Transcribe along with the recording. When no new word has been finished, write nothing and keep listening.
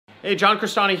Hey, John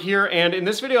Crestani here, and in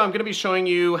this video I'm going to be showing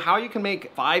you how you can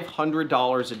make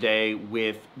 $500 a day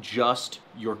with just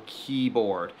your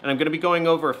keyboard. And I'm going to be going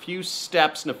over a few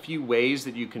steps and a few ways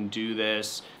that you can do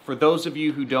this. For those of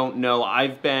you who don't know,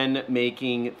 I've been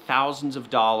making thousands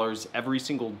of dollars every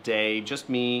single day, just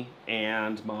me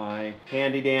and my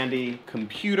handy dandy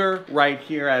computer right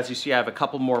here. As you see, I have a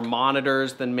couple more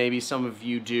monitors than maybe some of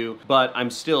you do, but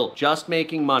I'm still just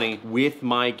making money with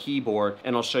my keyboard,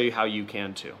 and I'll show you how you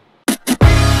can too.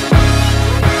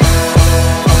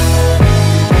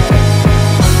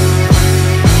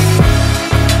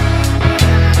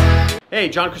 Hey,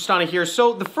 John Crestani here.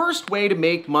 So the first way to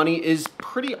make money is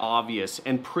pretty obvious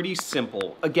and pretty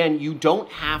simple. Again, you don't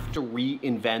have to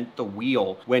reinvent the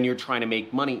wheel when you're trying to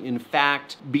make money. In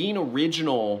fact, being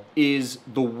original is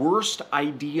the worst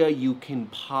idea you can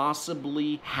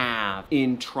possibly have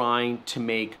in trying to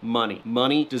make money.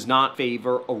 Money does not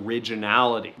favor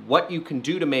originality. What you can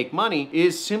do to make money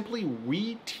is simply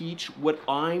reteach what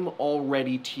I'm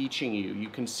already teaching you. You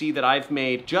can see that I've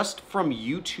made, just from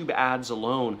YouTube ads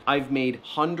alone, I've made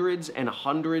hundreds and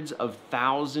hundreds of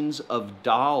thousands of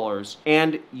dollars,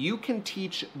 and you can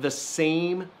teach the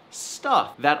same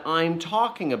stuff that I'm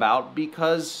talking about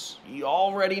because you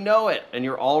already know it and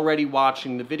you're already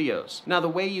watching the videos. Now, the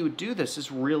way you would do this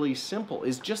is really simple,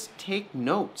 is just take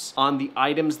notes on the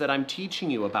items that I'm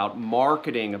teaching you about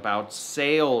marketing, about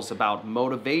sales, about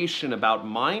motivation, about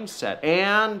mindset,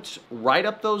 and write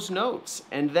up those notes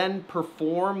and then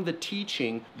perform the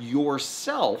teaching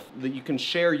yourself, that you can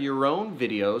share your own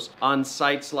videos on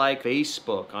sites like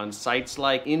Facebook, on sites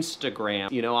like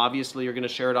Instagram. You know, obviously you're gonna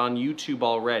share it on YouTube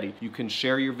already. You can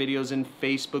share your videos in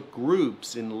Facebook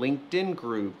groups, in LinkedIn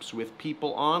groups, with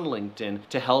people on LinkedIn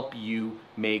to help you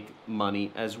make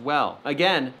money as well.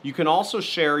 Again, you can also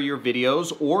share your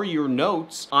videos or your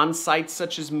notes on sites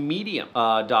such as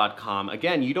medium.com.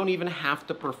 Again, you don't even have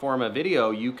to perform a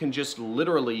video. You can just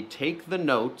literally take the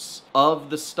notes of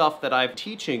the stuff that I'm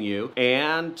teaching you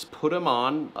and put them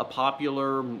on a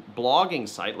popular blogging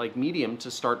site like Medium to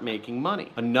start making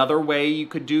money. Another way you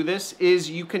could do this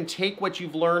is you can take what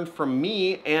you've learned from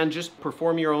me and just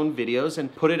perform your own videos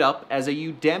and put it up as a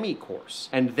Udemy course.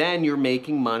 And then you're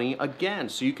making money again.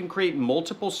 So you can create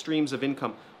multiple streams of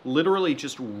income, literally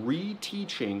just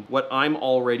reteaching what I'm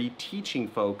already teaching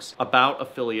folks about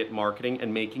affiliate marketing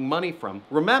and making money from.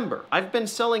 Remember, I've been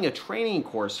selling a training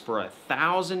course for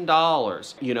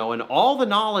 $1,000, you know, and all the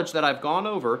knowledge that I've gone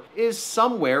over is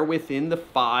somewhere within the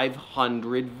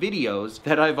 500 videos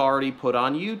that I've already put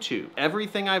on YouTube.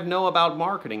 Everything I know about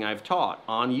marketing I've taught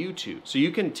on YouTube. So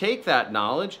you can take that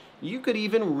knowledge, you could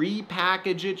even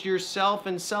repackage it yourself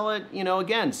and sell it, you know,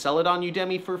 again, sell it on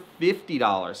Udemy for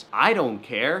 $50. I don't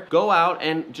care. Go out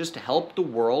and just help the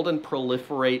world and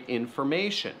proliferate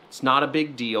information. It's not a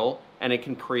big deal, and it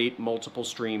can create multiple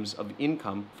streams of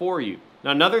income for you. Now,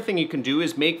 another thing you can do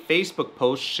is make Facebook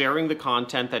posts sharing the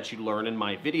content that you learn in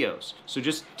my videos. So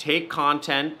just take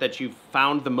content that you've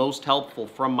found the most helpful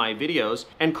from my videos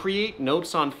and create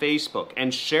notes on Facebook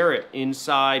and share it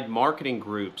inside marketing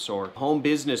groups or home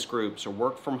business groups or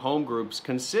work from home groups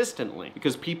consistently,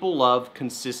 because people love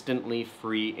consistently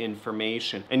free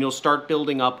information, and you'll start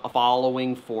building up a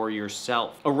following for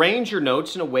yourself. Arrange your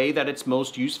notes in a way that it's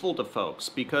most useful to folks,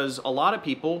 because a lot of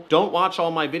people don't watch all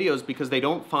my videos because they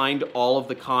don't find all of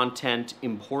the content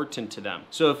important to them.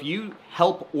 So if you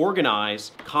help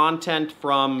organize content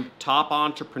from top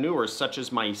entrepreneurs such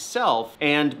as myself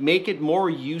and make it more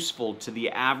useful to the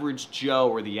average Joe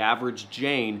or the average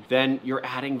Jane, then you're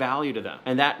adding value to them.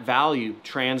 And that value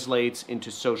translates into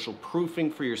social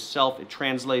proofing for yourself. It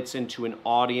translates into an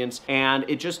audience, and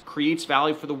it just creates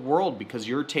value for the world, because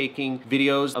you're taking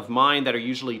videos of mine that are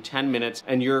usually 10 minutes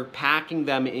and you're packing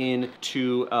them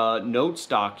into a notes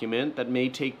document that may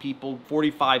take people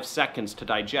 45 seconds to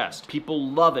digest. People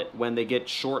love it when they get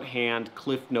shorthand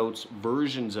Cliff Notes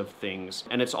versions of things.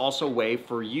 And it's also a way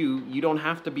for you don't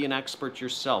have to be an expert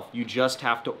yourself. You just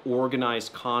have to organize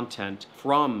content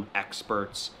from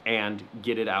experts and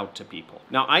get it out to people.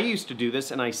 Now, I used to do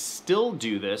this, and I still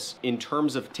do this in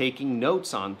terms of taking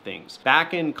notes on things.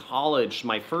 Back in college,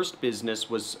 my first business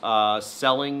was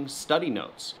selling study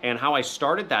notes. And how I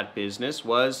started that business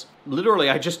was literally,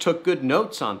 I just took good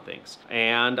notes on things,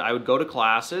 and I would go to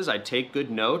classes, I'd take good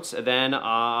notes, and then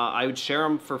I would share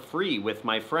them for free with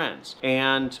my friends.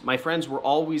 And my friends were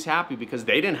always happy because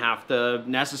they didn't have to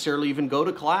necessarily even go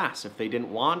to class if they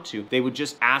didn't want to. They would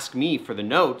just ask me for the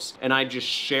notes, and I'd just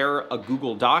share a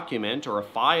Google document or a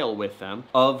file with them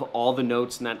of all the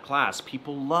notes in that class.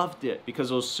 People loved it because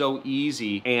it was so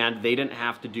easy, and they didn't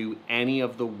have to do any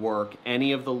of the work,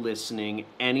 any of the listening,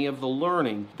 any of the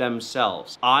learning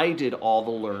themselves. I I did all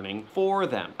the learning for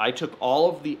them. I took all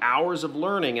of the hours of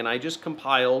learning and I just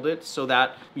compiled it so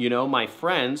that, you know, my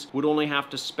friends would only have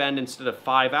to spend, instead of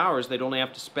 5 hours, they'd only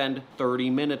have to spend 30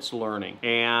 minutes learning.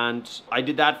 And I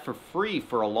did that for free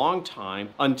for a long time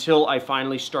until I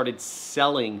finally started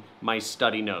selling my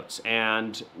study notes.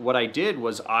 And what I did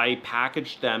was I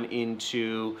packaged them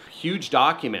into huge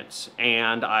documents,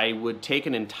 and I would take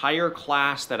an entire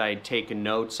class that I'd taken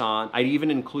notes on. I'd even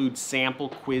include sample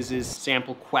quizzes,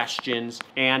 sample questions,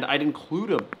 and I'd include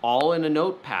them all in a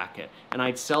note packet. And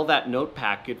I'd sell that note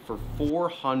packet for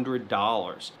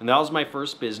 $400. And that was my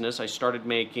first business. I started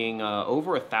making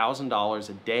over $1,000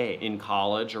 a day in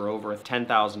college, or over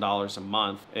 $10,000 a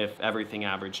month if everything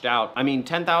averaged out. I mean,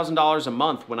 $10,000 a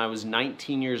month when I was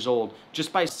 19 years old,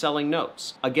 just by selling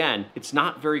notes. Again, it's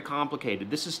not very complicated.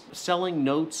 This is selling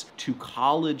notes to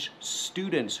college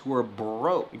students who are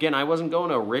broke. Again, I wasn't going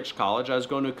to a rich college, I was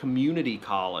going to a community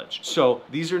college. So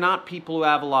these are not people who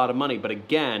have a lot of money, but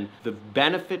again, the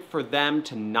benefit for them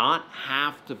to not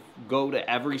have to go to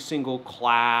every single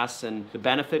class, and the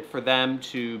benefit for them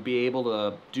to be able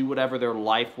to do whatever their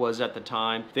life was at the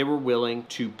time, they were willing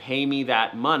to pay me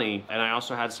that money. And I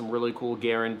also had some really cool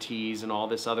guarantees and all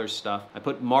this other stuff. I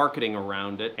put marketing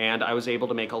around it, and I was able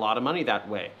to make a lot of money that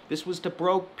way. This was to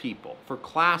broke people for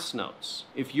class notes.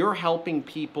 If you're helping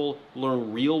people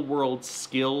learn real world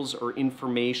skills or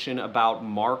information about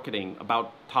marketing,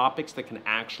 about topics that can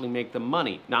actually make them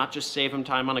money, not just save them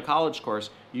time on a college course,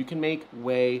 you can make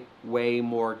way, way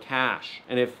more cash.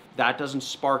 And if that doesn't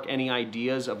spark any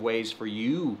ideas of ways for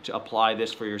you to apply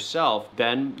this for yourself,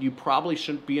 then you probably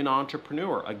shouldn't be an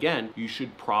entrepreneur. Again, you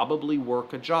should probably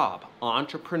work a job.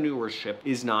 Entrepreneurship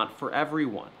is not for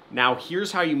everyone. Now,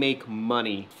 here's how you make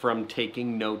money from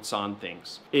taking notes on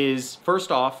things. Is first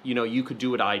off, you know, you could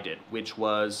do what I did, which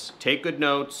was take good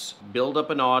notes, build up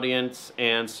an audience,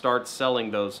 and start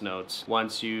selling those notes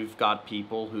once you've got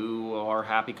people who are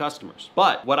happy customers.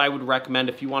 But what I would recommend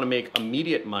if you want to make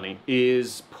immediate money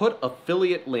is put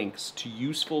affiliate links to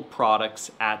useful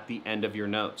products at the end of your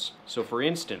notes. So for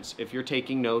instance, if you're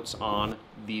taking notes on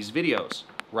these videos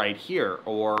right here,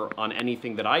 or on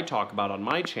anything that I talk about on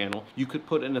my channel, you could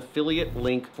put an affiliate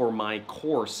link for my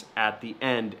course at the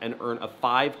end and earn a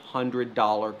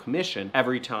 $500 commission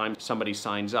every time somebody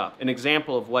signs up. An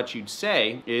example of what you'd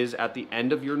say is at the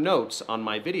end of your notes on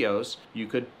my videos, you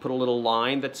could put a little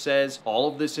line that says, all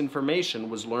of this information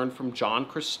was learned from John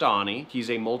Crestani. He's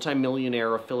a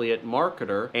multimillionaire affiliate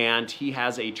marketer, and he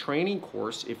has a training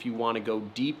course if you want to go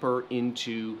deeper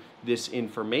into this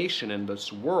information in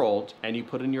this world, and you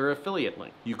put in your affiliate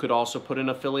link. You could also put in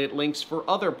affiliate links for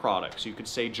other products. You could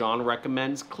say John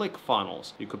recommends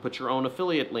ClickFunnels. You could put your own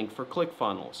affiliate link for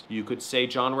ClickFunnels. You could say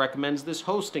John recommends this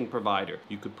hosting provider.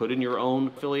 You could put in your own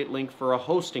affiliate link for a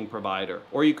hosting provider.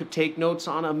 Or you could take notes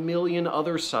on a million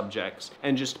other subjects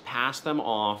and just pass them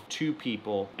off to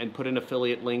people and put in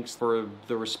affiliate links for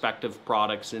the respective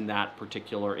products in that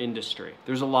particular industry.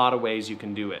 There's a lot of ways you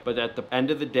can do it, but at the end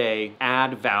of the day,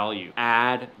 add value.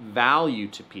 Add value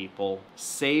to people,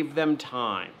 save them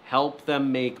time, help them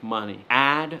make money.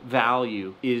 Add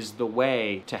value is the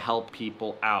way to help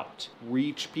people out.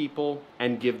 Reach people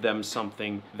and give them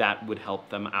something that would help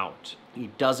them out.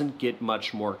 It doesn't get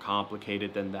much more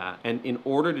complicated than that. And in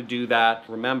order to do that,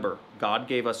 remember, God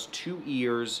gave us 2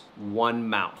 ears, 1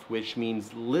 mouth, which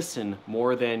means listen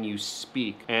more than you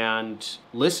speak. And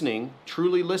listening,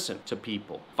 truly listen to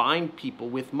people. Find people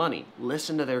with money.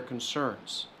 Listen to their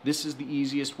concerns. This is the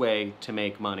easiest way to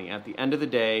make money. At the end of the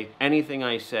day, anything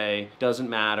I say doesn't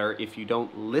matter if you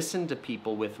don't listen to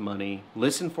people with money,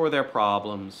 listen for their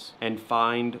problems, and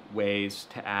find ways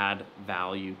to add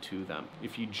value to them.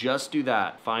 If you just do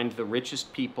that, find the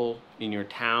richest people in your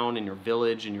town, in your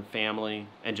village, in your family,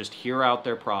 and just hear out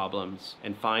their problems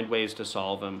and find ways to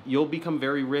solve them. You'll become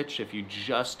very rich if you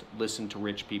just listen to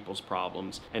rich people's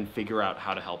problems and figure out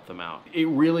how to help them out. It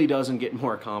really doesn't get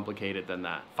more complicated than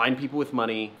that. Find people with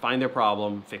money, find their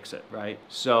problem, fix it, right?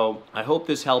 So I hope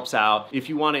this helps out. If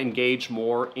you want to engage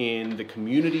more in the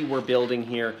community we're building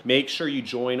here, make sure you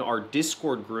join our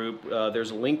Discord group.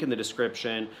 There's a link in the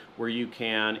description where you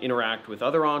can interact with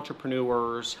other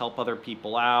entrepreneurs, help other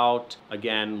people out.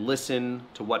 Again, listen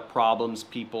to what problems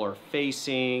people are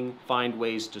facing, find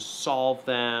ways to solve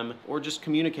them, or just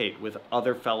communicate with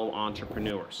other fellow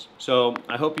entrepreneurs. So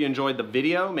I hope you enjoyed the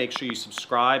video. Make sure you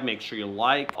subscribe, make sure you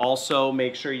like. Also,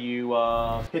 make sure you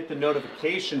hit the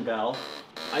notification bell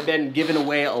I've been giving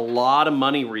away a lot of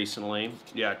money recently.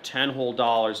 Yeah, 10 whole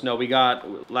dollars. No,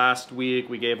 last week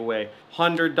we gave away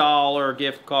 $100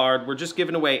 gift card. We're just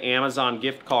giving away Amazon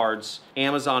gift cards,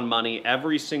 Amazon money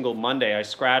every single Monday. I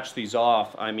scratched these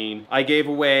off. I mean, I gave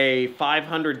away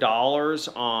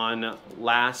 $500 on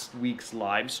last week's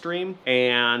live stream,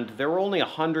 and there were only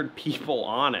 100 people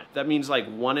on it. That means like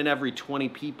 1 in every 20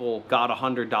 people got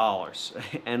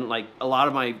 $100. And like a lot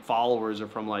of my followers are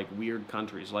from like weird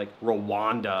countries like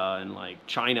Rwanda and like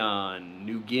China and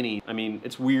New Guinea. I mean,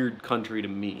 it's weird country to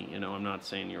me, you know. I'm not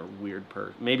saying you're a weird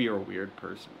person. Maybe you're a weird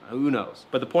person, who knows.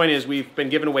 But the point is, we've been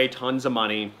giving away tons of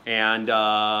money, and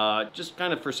just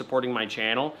kind of for supporting my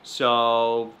channel.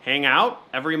 So hang out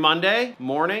every Monday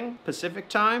morning Pacific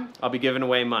time. I'll be giving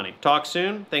away money. Talk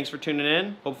soon. Thanks for tuning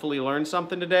in. Hopefully you learned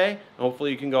something today.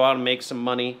 Hopefully you can go out and make some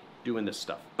money doing this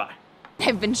stuff. Bye.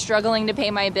 I've been struggling to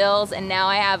pay my bills, and now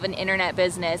I have an internet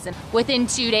business, and within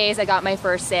 2 days I got my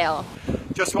first sale.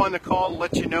 Just wanted to call and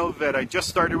let you know that I just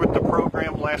started with the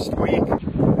program last week,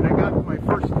 and I got my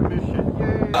first commission.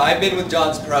 Yay! I've been with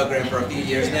John's program for a few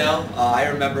years now. I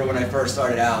remember when I first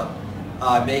started out,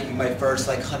 making my first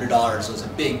like $100 was a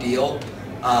big deal.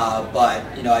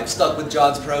 But you know, I've stuck with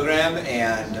John's program,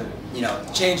 and you know,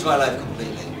 changed my life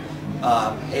completely.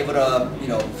 Able to, you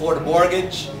know, afford a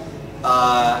mortgage,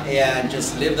 and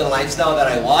just live the lifestyle that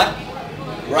I want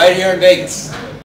right here in Vegas.